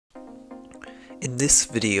In this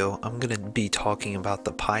video, I'm going to be talking about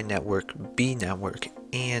the Pi Network, B Network,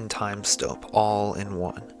 and Timestope all in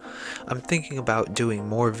one. I'm thinking about doing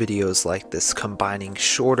more videos like this, combining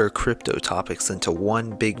shorter crypto topics into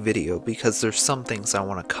one big video because there's some things I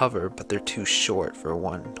want to cover, but they're too short for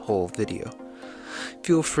one whole video.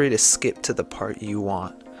 Feel free to skip to the part you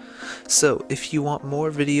want. So if you want more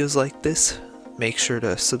videos like this, make sure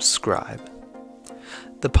to subscribe.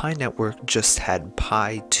 The Pi Network just had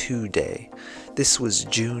Pi2day. This was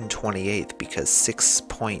June 28th because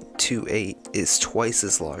 6.28 is twice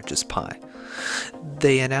as large as Pi.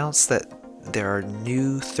 They announced that there are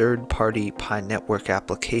new third-party Pi Network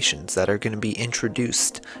applications that are going to be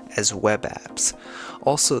introduced as web apps.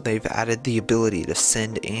 Also, they've added the ability to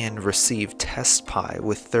send and receive test Pi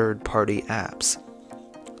with third-party apps.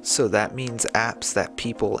 So that means apps that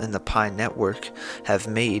people in the Pi network have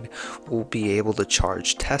made will be able to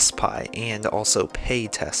charge test Pi and also pay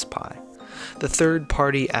test Pi. The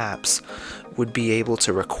third-party apps would be able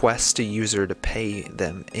to request a user to pay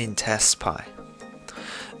them in test Pi.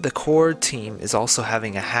 The core team is also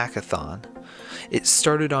having a hackathon. It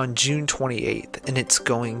started on June 28th and it's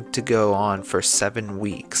going to go on for 7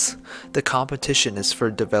 weeks. The competition is for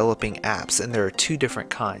developing apps, and there are two different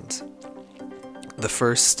kinds. The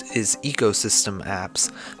first is ecosystem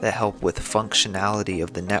apps that help with functionality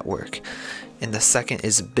of the network, and the second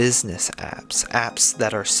is business apps, apps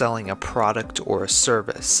that are selling a product or a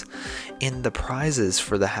service. And the prizes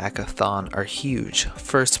for the hackathon are huge.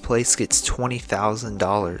 First place gets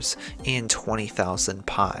 $20,000 and 20,000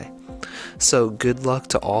 Pi. So good luck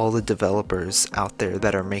to all the developers out there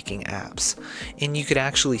that are making apps. And you could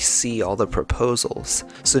actually see all the proposals.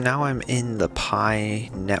 So now I'm in the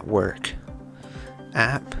Pi network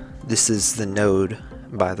app. This is the node,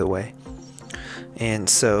 by the way. And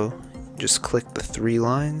so just click the 3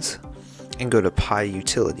 lines and go to Pi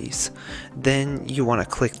Utilities. Then you want to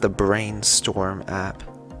click the Brainstorm app.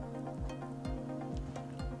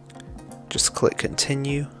 Just click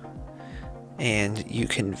Continue and you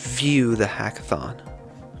can view the hackathon.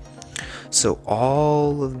 So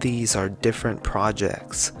all of these are different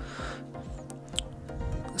projects.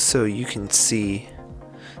 So you can see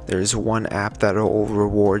there's one app that will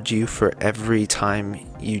reward you for every time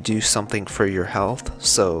you do something for your health.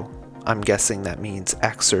 So I'm guessing that means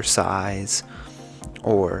exercise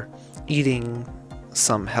or eating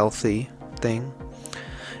some healthy thing.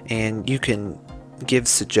 And you can give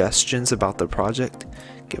suggestions about the project.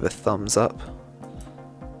 Give a thumbs up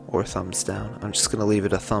or thumbs down. I'm just going to leave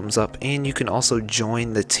it a thumbs up. And you can also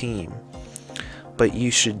join the team. But you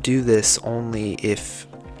should do this only if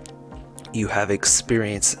you have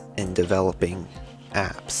experience in developing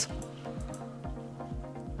apps.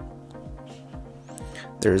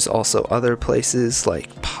 There's also other places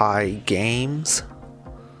like Pi Games.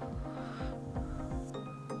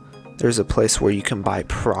 There's a place where you can buy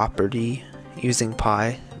property using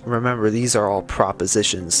Pi. Remember, these are all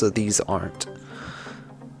propositions, so these aren't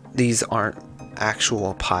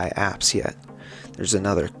actual Pi apps yet. There's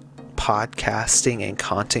another podcasting and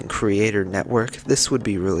content creator network. This would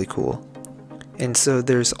be really cool. And so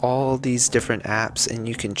there's all these different apps, and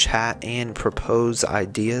you can chat and propose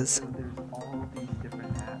ideas.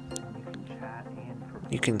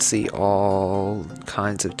 You can see all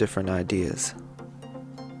kinds of different ideas.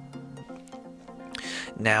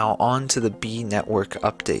 Now on to the B Network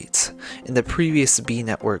updates. In the previous B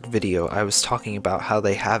Network video, I was talking about how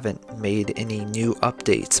they haven't made any new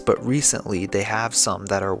updates, but recently they have some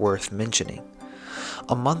that are worth mentioning.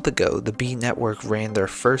 A month ago, the B Network ran their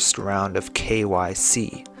first round of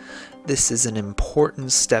KYC. This is an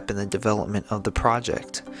important step in the development of the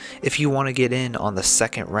project. If you want to get in on the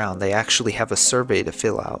second round, they actually have a survey to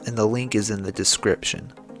fill out, and the link is in the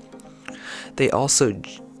description. They also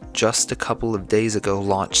just a couple of days ago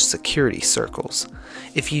launched security circles.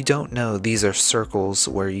 If you don't know, these are circles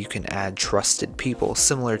where you can add trusted people,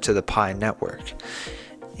 similar to the Pi Network.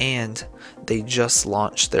 And they just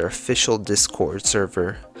launched their official Discord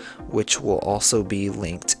server, which will also be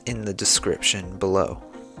linked in the description below.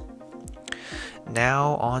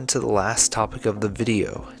 Now on to the last topic of the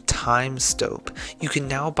video, Timestope. You can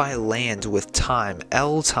now buy land with time,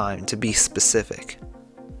 L time to be specific.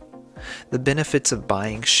 The benefits of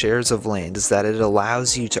buying shares of land is that it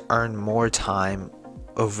allows you to earn more time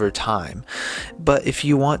over time. But if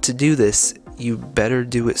you want to do this, you better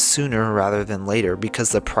do it sooner rather than later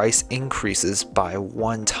because the price increases by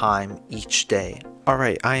 1 time each day.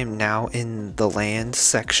 Alright, I am now in the land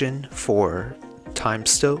section for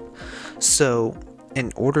Timestope. So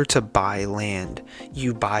in order to buy land,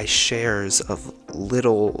 you buy shares of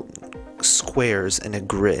little squares in a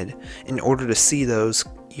grid. In order to see those,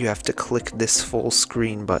 you have to click this full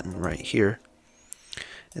screen button right here.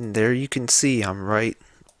 And there you can see I'm right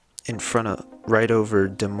over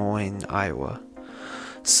Des Moines, Iowa.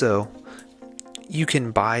 So you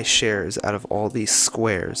can buy shares out of all these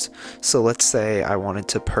squares. So let's say I wanted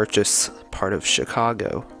to purchase part of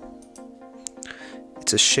Chicago.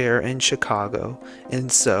 It's a share in Chicago,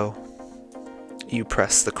 and so you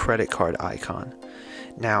press the credit card icon.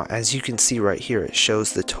 Now, as you can see right here, it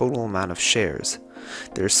shows the total amount of shares.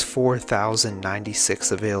 There's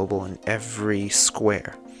 4,096 available in every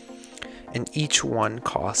square, and each one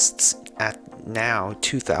costs at now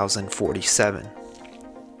 2,047.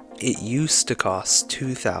 It used to cost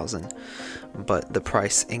 2,000, but the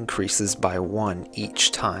price increases by 1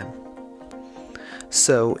 each time.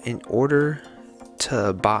 So in order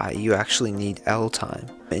to buy, you actually need L time,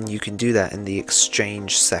 and you can do that in the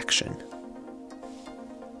exchange section.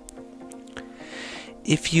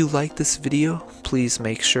 If you like this video, please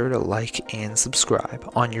make sure to like and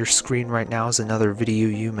subscribe. On your screen right now is another video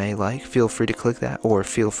you may like. Feel free to click that, or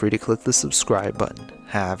feel free to click the subscribe button.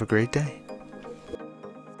 Have a great day.